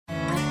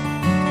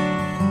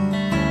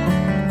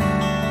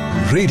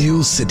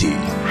Radio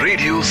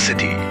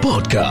city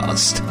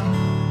podcast.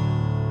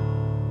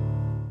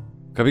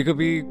 कभी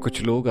कभी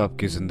कुछ लोग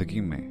आपकी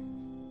जिंदगी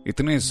में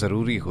इतने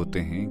जरूरी होते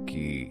हैं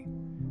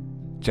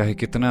कि चाहे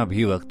कितना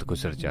भी वक्त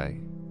गुजर जाए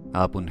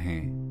आप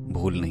उन्हें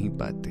भूल नहीं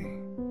पाते।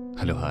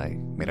 हेलो हाय,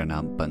 मेरा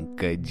नाम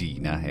पंकज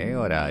जीना है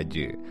और आज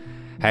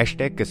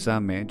हैशटैग किस्सा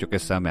में जो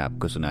किस्सा मैं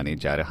आपको सुनाने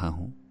जा रहा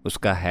हूं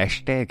उसका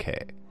हैशटैग है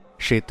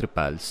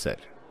क्षेत्रपाल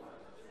सर।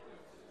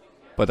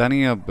 पता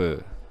नहीं अब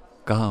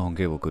कहाँ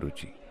होंगे वो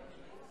गुरुजी।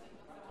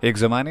 एक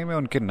ज़माने में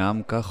उनके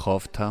नाम का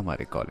खौफ था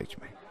हमारे कॉलेज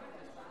में।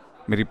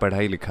 मेरी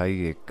पढ़ाई लिखाई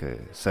एक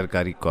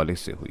सरकारी कॉलेज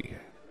से हुई है।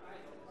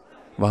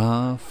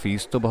 वहाँ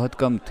फीस तो बहुत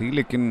कम थी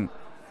लेकिन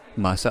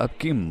माँ साहब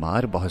की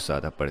मार बहुत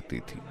ज़्यादा पड़ती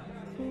थी।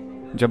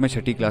 जब मैं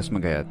छठी क्लास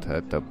में गया था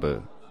तब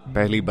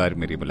पहली बार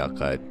मेरी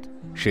मुलाकात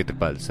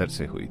क्षेत्रपाल सर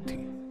से हुई थी।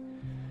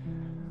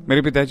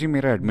 मेरे पिताजी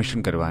मेरा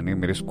एडमिशन करवाने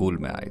मेरे स्कूल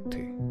में आए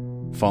थे।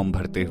 फॉर्म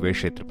भरते हुए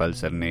क्षेत्रपाल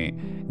सर ने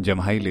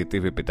जम्हाई लेते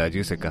हुए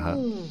पिताजी से कहा,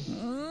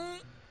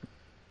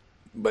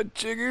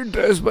 बच्चे की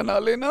ड्रेस बना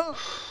लेना।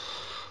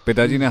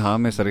 पिताजी ने हाँ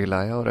में सर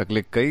हिलाया और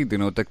अगले कई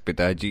दिनों तक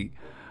पिताजी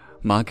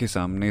माँ के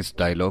सामने इस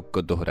डायलॉग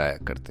को दोहराया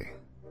करते,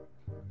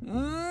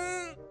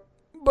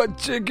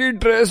 बच्चे की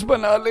ड्रेस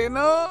बना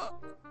लेना।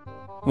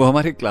 वो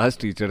हमारे क्लास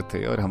टीचर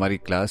थे और हमारी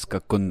क्लास का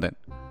कुंदन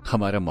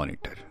हमारा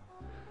मॉनिटर।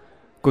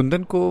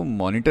 कुंदन को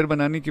मॉनिटर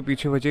बनाने के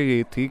पीछे वजह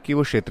ये थी कि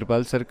वो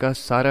क्षेत्रपाल सर का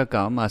सारा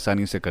काम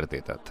आसानी से कर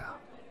देता था।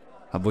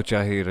 अब वो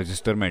चाहे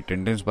रजिस्टर में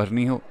अटेंडेंस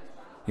भरनी हो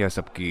या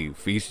सबकी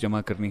फीस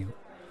जमा करनी हो,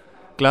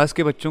 क्लास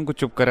के बच्चों को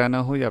चुप कराना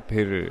हो या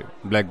फिर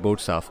ब्लैक बोर्ड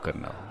साफ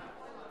करना हो,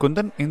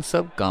 कुंदन इन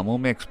सब कामों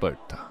में एक्सपर्ट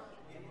था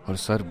और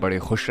सर बड़े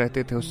खुश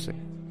रहते थे उससे।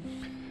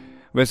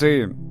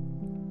 वैसे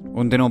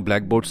उन दिनों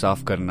ब्लैक बोर्ड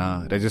साफ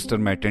करना, रजिस्टर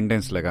में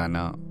अटेंडेंस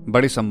लगाना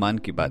बड़े सम्मान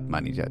की बात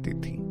मानी जाती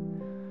थी।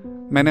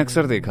 मैंने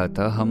अक्सर देखा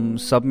था हम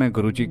सब में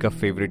गुरुजी का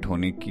फेवरेट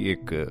होने की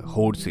एक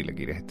होड़ सी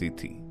लगी रहती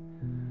थी।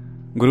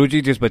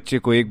 गुरुजी जिस बच्चे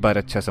को एक बार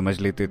अच्छा समझ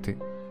लेते थे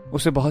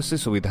उसे बहुत सी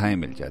सुविधाएं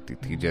मिल जाती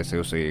थी। जैसे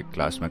उसे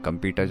क्लास में कम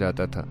पीटा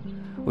जाता था,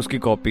 उसकी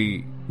कॉपी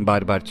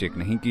बार बार चेक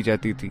नहीं की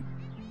जाती थी,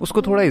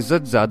 उसको थोड़ा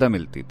इज्जत ज्यादा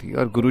मिलती थी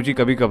और गुरुजी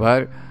कभी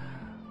कभार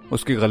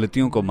उसकी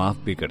गलतियों को माफ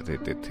भी कर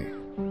देते थे।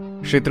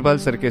 क्षेत्रपाल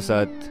सर के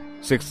साथ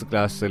 6th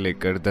क्लास से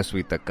लेकर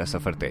 10वीं तक का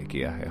सफर तय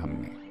किया है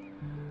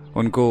हमने।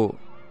 उनको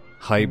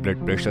हाई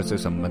ब्लड प्रेशर से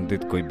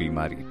संबंधित कोई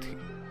बीमारी थी।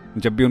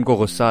 जब भी उनको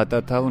गुस्सा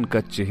आता था उनका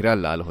चेहरा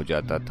लाल हो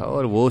जाता था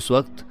और वो उस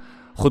वक्त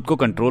खुद को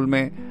कंट्रोल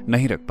में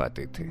नहीं रख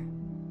पाते थे।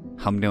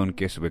 हमने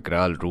उनके इस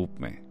विकराल रूप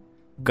में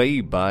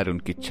कई बार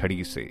उनकी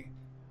छड़ी से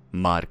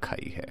मार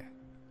खाई है।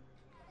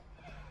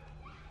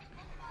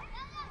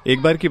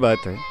 एक बार की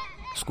बात है,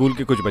 स्कूल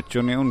के कुछ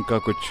बच्चों ने उनका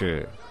कुछ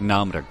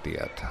नाम रख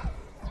दिया था।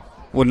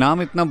 वो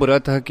नाम इतना बुरा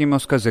था कि मैं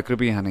उसका जिक्र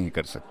भी यहां नहीं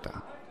कर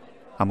सकता।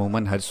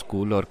 अमूमन हर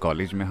स्कूल और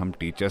कॉलेज में हम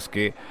टीचर्स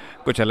के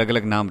कुछ अलग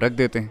अलग नाम रख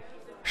देते हैं।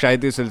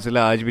 शायद ये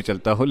सिलसिला आज भी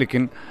चलता हो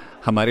लेकिन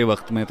हमारे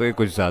वक्त में तो ये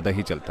कुछ ज्यादा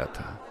ही चलता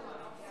था।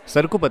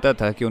 सर को पता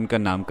था कि उनका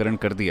नामकरण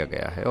कर दिया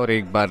गया है और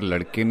एक बार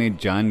लड़के ने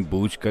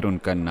जानबूझकर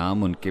उनका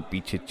नाम उनके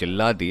पीछे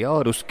चिल्ला दिया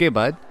और उसके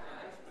बाद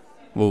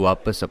वो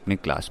वापस अपने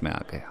क्लास में आ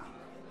गया।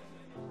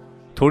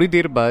 थोड़ी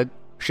देर बाद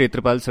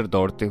क्षेत्रपाल सर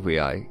दौड़ते हुए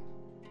आए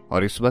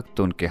और इस वक्त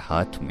उनके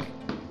हाथ में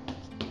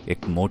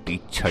एक मोटी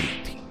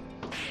छड़ी थी।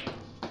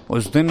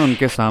 उस दिन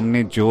उनके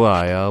सामने जो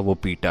आया वो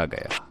पीटा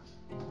गया।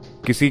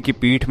 किसी की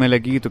पीठ में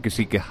लगी तो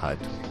किसी के हाथ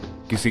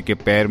में, किसी के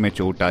पैर में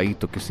चोट आई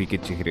तो किसी के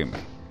चेहरे में।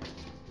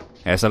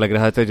 ऐसा लग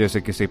रहा था जैसे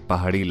किसी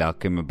पहाड़ी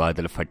इलाके में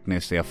बादल फटने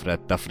से अफरा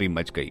तफरी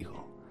मच गई हो।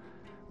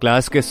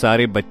 क्लास के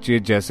सारे बच्चे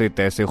जैसे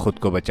तैसे खुद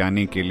को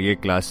बचाने के लिए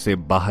क्लास से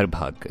बाहर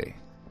भाग गए।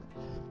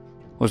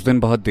 उस दिन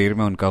बहुत देर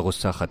में उनका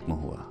गुस्सा खत्म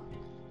हुआ।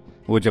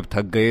 वो जब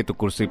थक गए तो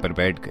कुर्सी पर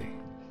बैठ गए।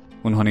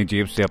 उन्होंने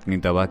जेब से अपनी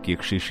दवा की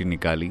एक शीशी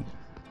निकाली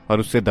और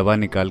उससे दवा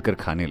निकालकर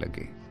खाने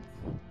लगे।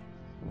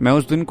 मैं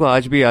उस दिन को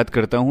आज भी याद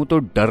करता हूं तो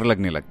डर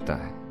लगने लगता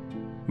है।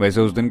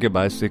 वैसे उस दिन के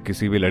बाद से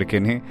किसी भी लड़के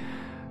ने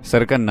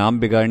सर का नाम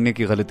बिगाड़ने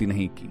की गलती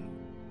नहीं की।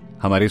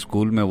 हमारे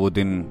स्कूल में वो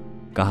दिन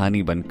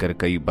कहानी बनकर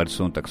कई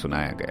बरसों तक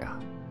सुनाया गया।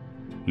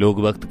 लोग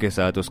वक्त के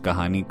साथ उस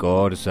कहानी को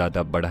और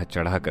ज्यादा बढ़ा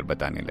चढ़ा कर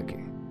बताने लगे।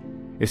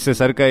 इससे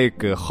सर का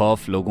एक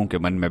खौफ लोगों के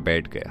मन में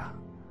बैठ गया।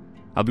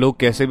 अब लोग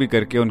कैसे भी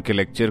करके उनके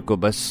लेक्चर को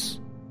बस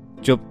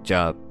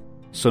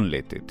चुपचाप सुन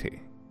लेते थे।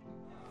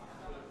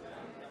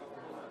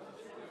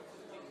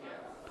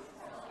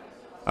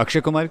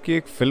 अक्षय कुमार की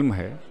एक फिल्म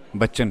है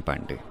बच्चन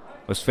पांडे।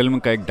 उस फिल्म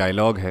का एक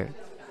डायलॉग है,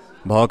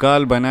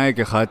 भौकाल बनाए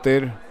के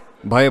खातिर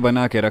भय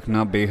बना के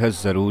रखना बेहद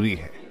जरूरी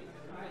है।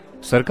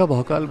 सर का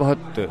भौकाल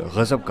बहुत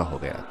गजब का हो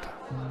गया था।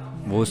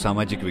 वो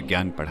सामाजिक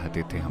विज्ञान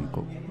पढ़ाते थे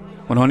हमको।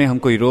 उन्होंने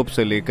हमको यूरोप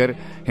से लेकर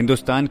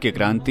हिंदुस्तान की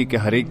क्रांति के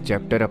हर एक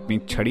चैप्टर अपनी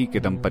छड़ी के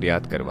दम पर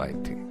याद करवाए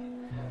थे।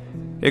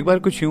 एक बार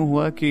कुछ यूं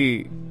हुआ कि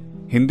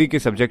हिंदी के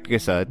सब्जेक्ट के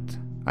साथ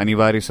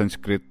अनिवार्य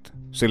संस्कृत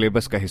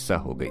सिलेबस का हिस्सा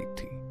हो गई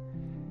थी।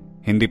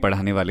 हिंदी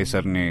पढ़ाने वाले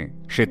सर ने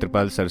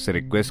क्षेत्रपाल सर से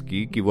रिक्वेस्ट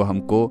की कि वो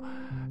हमको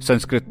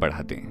संस्कृत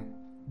पढ़ा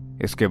दें।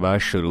 इसके बाद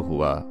शुरू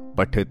हुआ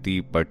पठती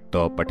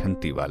पठतो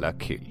पठंती वाला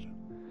खेल।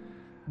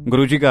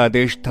 गुरुजी का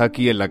आदेश था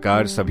कि ये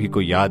लकार सभी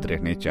को याद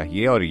रहने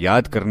चाहिए, और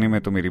याद करने में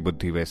तो मेरी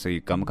बुद्धि वैसे ही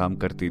कम काम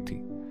करती थी।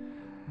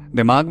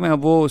 दिमाग में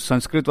अब वो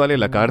संस्कृत वाले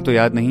लकार तो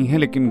याद नहीं है,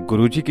 लेकिन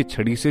गुरुजी की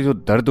छड़ी से जो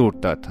दर्द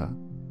उठता था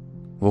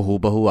वो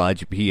हूबहू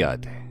आज भी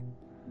याद है।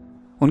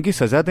 उनकी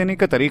सजा देने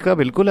का तरीका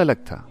बिल्कुल अलग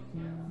था।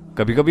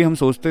 कभी कभी हम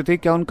सोचते थे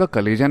क्या उनका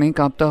कलेजा नहीं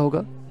कांपता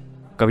होगा।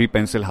 कभी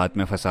पेंसिल हाथ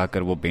में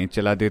फंसाकर वो बेंच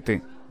चला देते,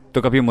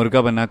 तो कभी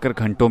मुर्गा बनाकर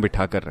घंटों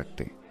बिठाकर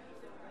रखते।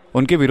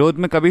 उनके विरोध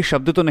में कभी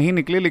शब्द तो नहीं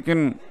निकले,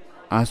 लेकिन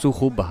आंसू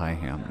खूब बहाए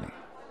हैं हमने।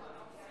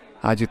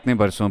 आज इतने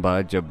बरसों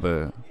बाद जब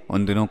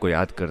उन दिनों को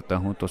याद करता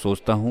हूं तो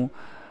सोचता हूं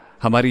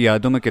हमारी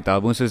यादों में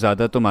किताबों से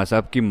ज्यादा तो माँ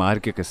साहब की मार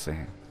के किस्से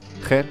हैं।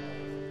 खैर,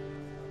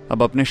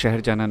 अब अपने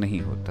शहर जाना नहीं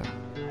होता।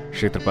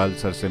 क्षेत्रपाल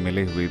सर से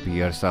मिले हुए भी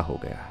अरसा हो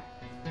गया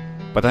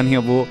है। पता नहीं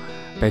अब वो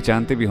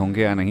पहचानते भी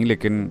होंगे या नहीं,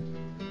 लेकिन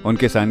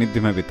उनके सानिध्य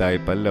में बिताए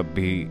पल अब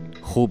भी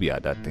खूब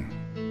याद आते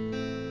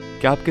हैं।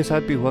 क्या आपके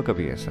साथ भी हुआ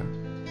कभी ऐसा?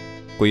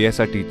 कोई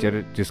ऐसा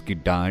टीचर जिसकी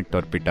डांट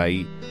और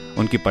पिटाई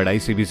उनकी पढ़ाई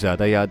से भी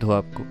ज्यादा याद हो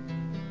आपको?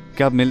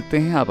 क्या आप मिलते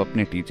हैं आप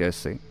अपने टीचर्स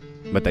से?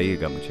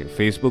 बताइएगा मुझे।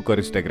 फेसबुक और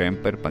इंस्टाग्राम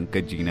पर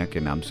पंकज जीना के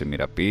नाम से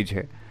मेरा पेज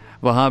है,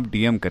 वहां आप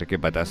डीएम करके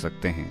बता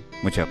सकते हैं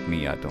मुझे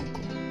अपनी यादों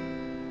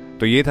को।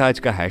 तो ये था आज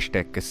का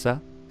हैशटैग किस्सा।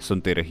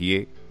 सुनते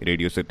रहिए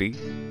रेडियो सिटी।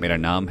 मेरा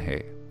नाम है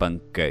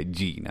पंकज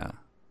जीना।